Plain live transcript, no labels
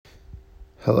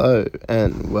Hello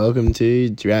and welcome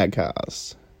to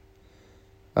Dragcast.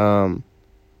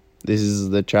 This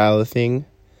is the trailer thing.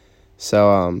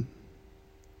 So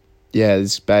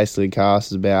this basically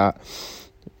cast is about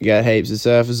we got heaps of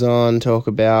surfers on, talk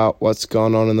about what's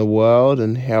going on in the world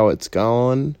and how it's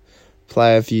going,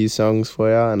 play a few songs for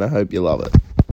you, and I hope you love it.